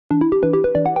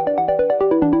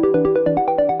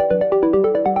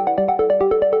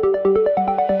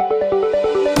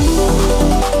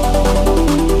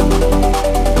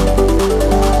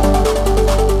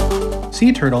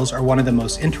turtles are one of the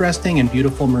most interesting and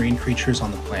beautiful marine creatures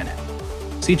on the planet.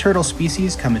 Sea turtle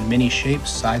species come in many shapes,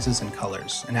 sizes, and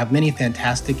colors, and have many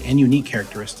fantastic and unique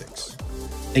characteristics.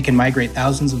 They can migrate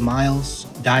thousands of miles,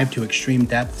 dive to extreme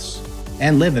depths,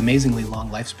 and live amazingly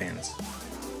long lifespans.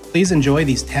 Please enjoy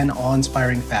these 10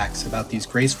 awe-inspiring facts about these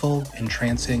graceful,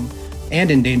 entrancing,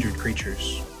 and endangered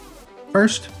creatures.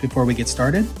 First, before we get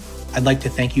started, I'd like to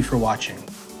thank you for watching,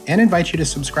 and invite you to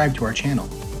subscribe to our channel,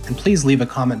 and please leave a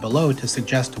comment below to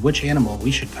suggest which animal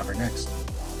we should cover next.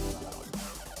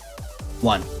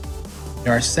 1.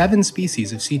 There are 7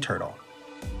 species of sea turtle.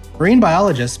 Marine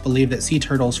biologists believe that sea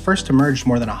turtles first emerged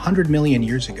more than 100 million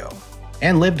years ago,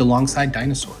 and lived alongside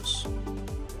dinosaurs.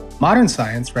 Modern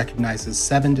science recognizes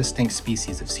 7 distinct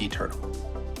species of sea turtle.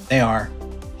 They are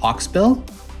Hawksbill,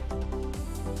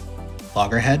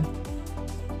 Loggerhead,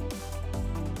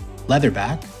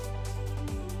 Leatherback,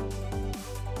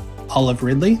 olive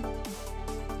ridley,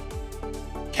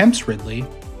 Kemp's ridley,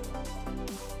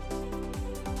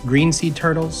 green sea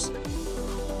turtles,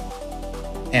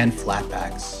 and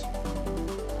flatbacks.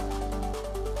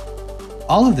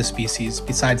 All of the species,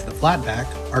 besides the flatback,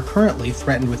 are currently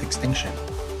threatened with extinction,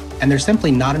 and there's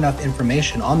simply not enough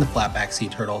information on the flatback sea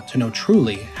turtle to know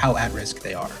truly how at risk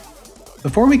they are.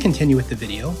 Before we continue with the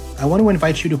video, I want to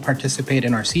invite you to participate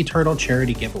in our sea turtle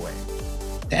charity giveaway.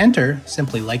 To enter,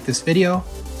 simply like this video,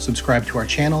 subscribe to our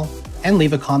channel, and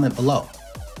leave a comment below.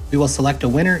 We will select a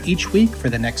winner each week for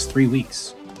the next 3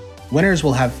 weeks. Winners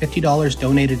will have $50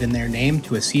 donated in their name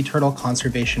to a sea turtle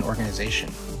conservation organization.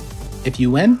 If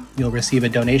you win, you'll receive a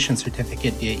donation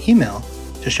certificate via email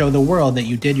to show the world that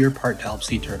you did your part to help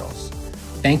sea turtles.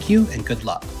 Thank you and good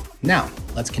luck. Now,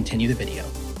 let's continue the video.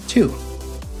 2.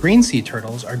 Green sea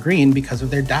turtles are green because of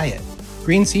their diet.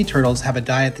 Green sea turtles have a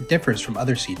diet that differs from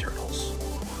other sea turtles.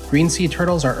 Green sea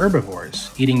turtles are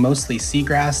herbivores, eating mostly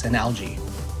seagrass and algae.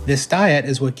 This diet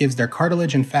is what gives their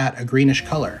cartilage and fat a greenish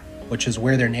color, which is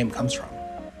where their name comes from.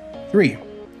 3.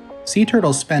 Sea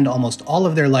turtles spend almost all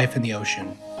of their life in the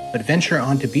ocean, but venture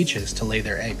onto beaches to lay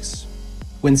their eggs.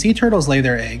 When sea turtles lay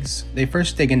their eggs, they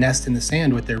first dig a nest in the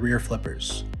sand with their rear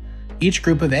flippers. Each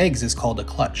group of eggs is called a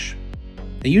clutch.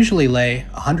 They usually lay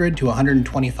 100 to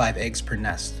 125 eggs per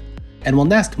nest, and will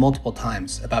nest multiple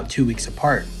times, about 2 weeks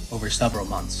apart, over several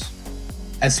months.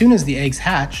 As soon as the eggs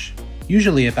hatch,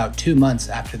 usually about 2 months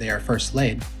after they are first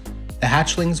laid, the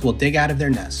hatchlings will dig out of their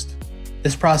nest.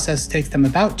 This process takes them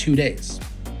about 2 days.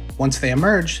 Once they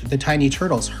emerge, the tiny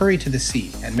turtles hurry to the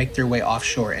sea and make their way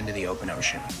offshore into the open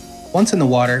ocean. Once in the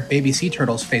water, baby sea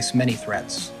turtles face many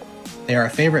threats. They are a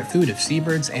favorite food of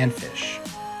seabirds and fish.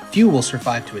 Few will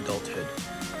survive to adulthood,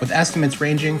 with estimates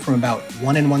ranging from about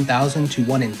 1 in 1,000 to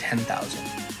 1 in 10,000.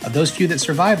 Of those few that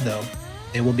survive though,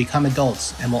 they will become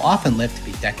adults and will often live to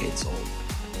be decades old.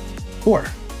 4.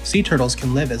 Sea turtles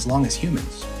can live as long as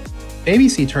humans. Baby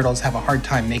sea turtles have a hard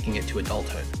time making it to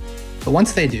adulthood, but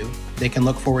once they do, they can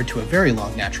look forward to a very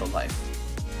long natural life.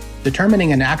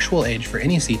 Determining an actual age for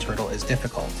any sea turtle is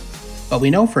difficult, but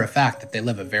we know for a fact that they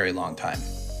live a very long time.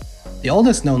 The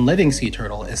oldest known living sea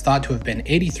turtle is thought to have been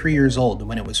 83 years old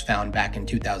when it was found back in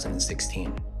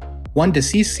 2016. One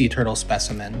deceased sea turtle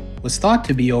specimen was thought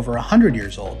to be over 100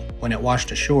 years old when it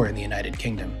washed ashore in the United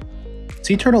Kingdom.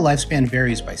 Sea turtle lifespan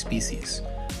varies by species,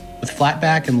 with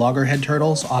flatback and loggerhead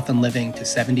turtles often living to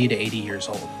 70 to 80 years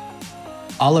old.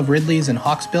 Olive ridleys and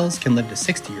hawksbills can live to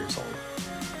 60 years old.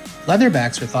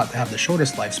 Leatherbacks are thought to have the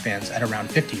shortest lifespans at around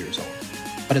 50 years old,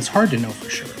 but it's hard to know for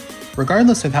sure.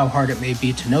 Regardless of how hard it may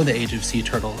be to know the age of sea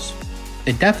turtles,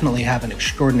 they definitely have an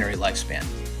extraordinary lifespan,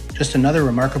 just another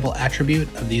remarkable attribute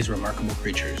of these remarkable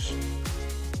creatures.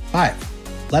 5.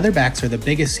 Leatherbacks are the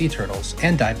biggest sea turtles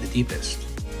and dive the deepest.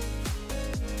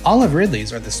 Olive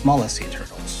ridleys are the smallest sea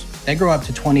turtles. They grow up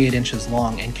to 28 inches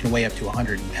long and can weigh up to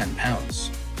 110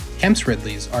 pounds. Kemp's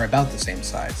ridleys are about the same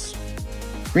size.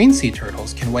 Green sea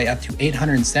turtles can weigh up to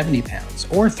 870 pounds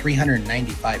or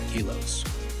 395 kilos.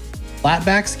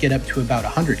 Flatbacks get up to about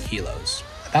 100 kilos,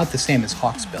 about the same as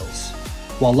hawksbills,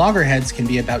 while loggerheads can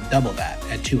be about double that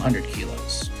at 200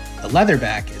 kilos. The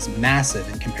leatherback is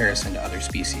massive in comparison to other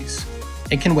species.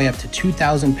 It can weigh up to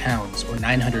 2,000 pounds or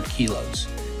 900 kilos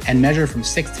and measure from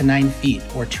 6 to 9 feet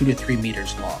or 2 to 3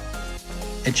 meters long.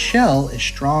 Its shell is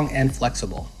strong and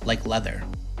flexible, like leather,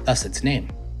 thus its name.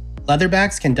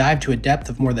 Leatherbacks can dive to a depth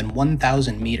of more than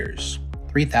 1,000 meters,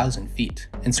 3,000 feet,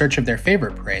 in search of their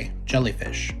favorite prey,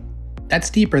 jellyfish. That's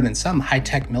deeper than some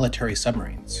high-tech military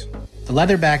submarines. The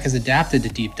leatherback is adapted to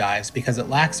deep dives because it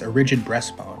lacks a rigid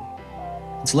breastbone.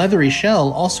 Its leathery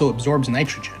shell also absorbs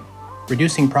nitrogen,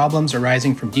 reducing problems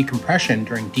arising from decompression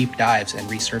during deep dives and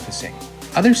resurfacing.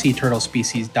 Other sea turtle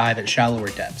species dive at shallower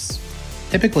depths,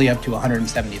 typically up to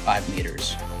 175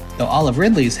 meters. though olive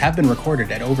ridleys have been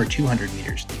recorded at over 200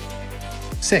 meters deep.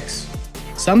 6.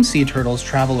 Some sea turtles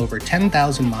travel over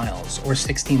 10,000 miles or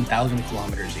 16,000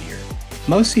 kilometers a year.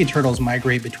 Most sea turtles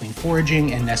migrate between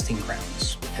foraging and nesting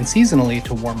grounds, and seasonally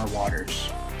to warmer waters.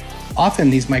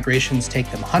 Often these migrations take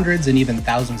them hundreds and even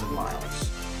thousands of miles.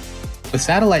 With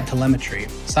satellite telemetry,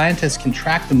 scientists can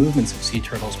track the movements of sea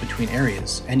turtles between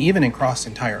areas and even across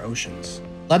entire oceans.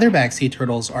 Leatherback sea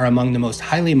turtles are among the most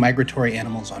highly migratory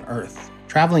animals on Earth,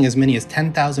 traveling as many as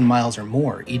 10,000 miles or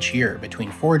more each year between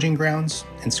foraging grounds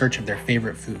in search of their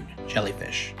favorite food,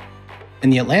 jellyfish. In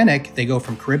the Atlantic, they go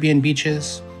from Caribbean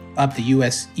beaches, up the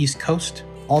US East Coast,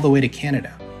 all the way to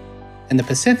Canada. In the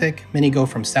Pacific, many go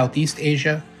from Southeast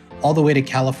Asia, all the way to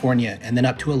California and then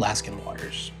up to Alaskan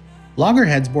waters.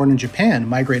 Loggerheads born in Japan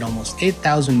migrate almost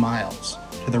 8,000 miles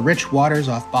to the rich waters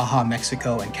off Baja,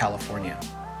 Mexico and California.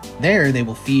 There, they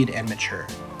will feed and mature.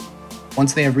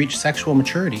 Once they have reached sexual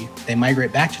maturity, they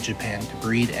migrate back to Japan to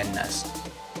breed and nest.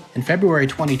 In February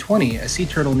 2020, a sea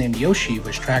turtle named Yoshi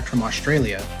was tracked from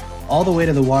Australia all the way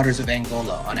to the waters of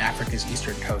Angola on Africa's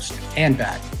eastern coast and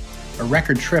back, a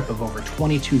record trip of over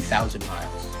 22,000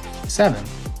 miles. 7.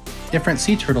 Different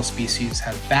sea turtle species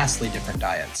have vastly different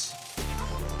diets.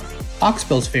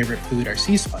 Hawksbill's favorite food are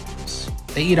sea sponges.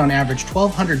 They eat on average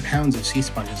 1,200 pounds of sea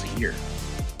sponges a year.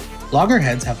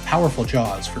 Loggerheads have powerful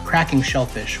jaws for cracking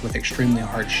shellfish with extremely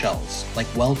hard shells, like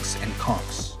whelks and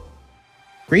conchs.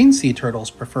 Green sea turtles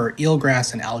prefer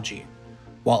eelgrass and algae,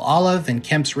 while olive and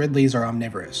Kemp's ridleys are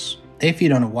omnivorous. They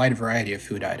feed on a wide variety of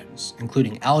food items,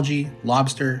 including algae,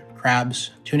 lobster,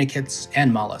 crabs, tunicates,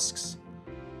 and mollusks.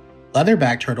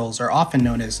 Leatherback turtles are often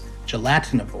known as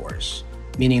gelatinivores,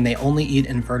 meaning they only eat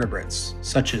invertebrates,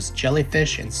 such as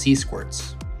jellyfish and sea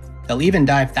squirts. They'll even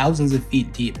dive thousands of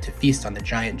feet deep to feast on the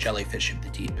giant jellyfish of the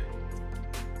deep.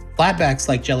 Flatbacks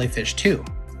like jellyfish too,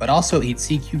 but also eat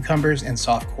sea cucumbers and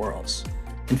soft corals.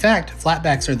 In fact,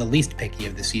 flatbacks are the least picky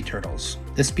of the sea turtles.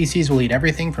 This species will eat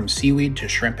everything from seaweed to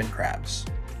shrimp and crabs.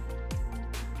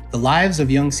 The lives of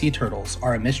young sea turtles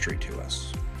are a mystery to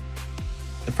us.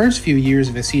 The first few years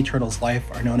of a sea turtle's life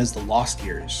are known as the lost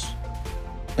years.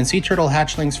 When sea turtle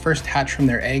hatchlings first hatch from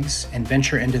their eggs and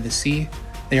venture into the sea,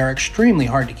 they are extremely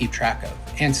hard to keep track of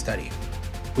and study.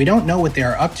 We don't know what they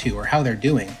are up to or how they're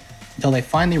doing until they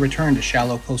finally return to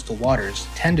shallow coastal waters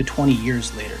 10 to 20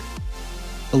 years later.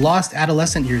 The lost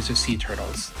adolescent years of sea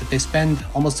turtles, that they spend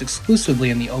almost exclusively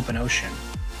in the open ocean,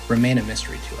 remain a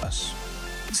mystery to us.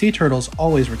 Sea turtles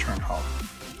always return home.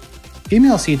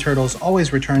 Female sea turtles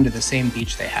always return to the same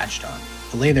beach they hatched on,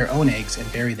 to lay their own eggs and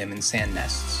bury them in sand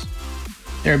nests.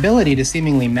 Their ability to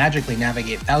seemingly magically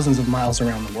navigate thousands of miles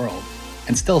around the world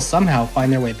and still somehow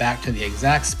find their way back to the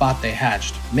exact spot they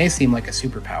hatched may seem like a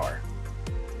superpower.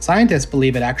 Scientists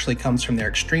believe it actually comes from their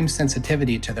extreme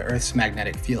sensitivity to the Earth's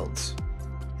magnetic fields.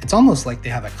 It's almost like they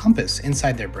have a compass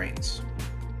inside their brains.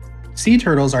 Sea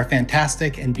turtles are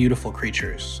fantastic and beautiful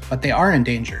creatures, but they are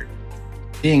endangered.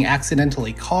 Being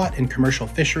accidentally caught in commercial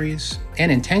fisheries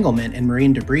and entanglement in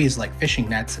marine debris like fishing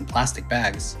nets and plastic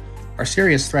bags are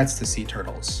serious threats to sea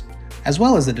turtles, as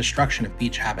well as the destruction of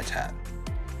beach habitat.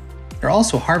 They're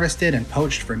also harvested and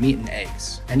poached for meat and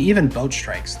eggs, and even boat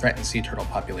strikes threaten sea turtle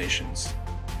populations.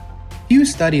 Few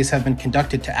studies have been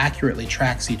conducted to accurately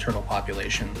track sea turtle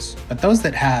populations, but those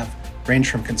that have range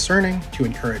from concerning to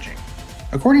encouraging.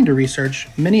 According to research,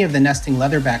 many of the nesting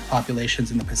leatherback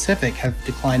populations in the Pacific have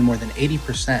declined more than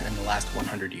 80% in the last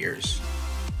 100 years.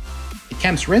 The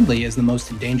Kemp's ridley is the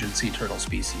most endangered sea turtle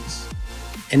species.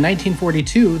 In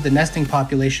 1942, the nesting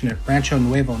population at Rancho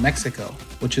Nuevo, Mexico,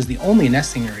 which is the only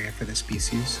nesting area for this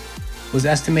species, was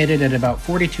estimated at about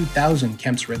 42,000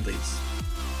 Kemp's ridleys.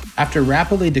 After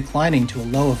rapidly declining to a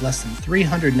low of less than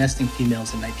 300 nesting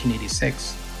females in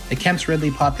 1986, the Kemp's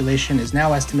ridley population is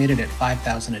now estimated at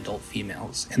 5,000 adult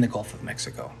females in the Gulf of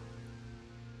Mexico.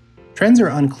 Trends are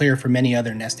unclear for many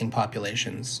other nesting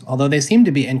populations, although they seem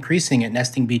to be increasing at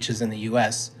nesting beaches in the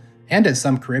US and at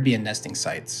some Caribbean nesting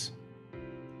sites.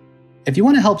 If you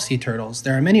want to help sea turtles,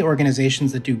 there are many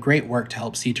organizations that do great work to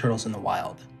help sea turtles in the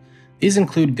wild. These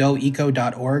include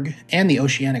goeco.org and the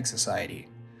Oceanic Society.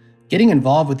 Getting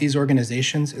involved with these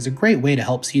organizations is a great way to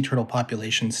help sea turtle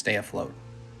populations stay afloat.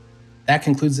 That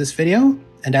concludes this video,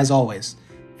 and as always,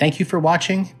 thank you for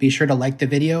watching. Be sure to like the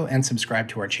video and subscribe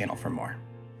to our channel for more.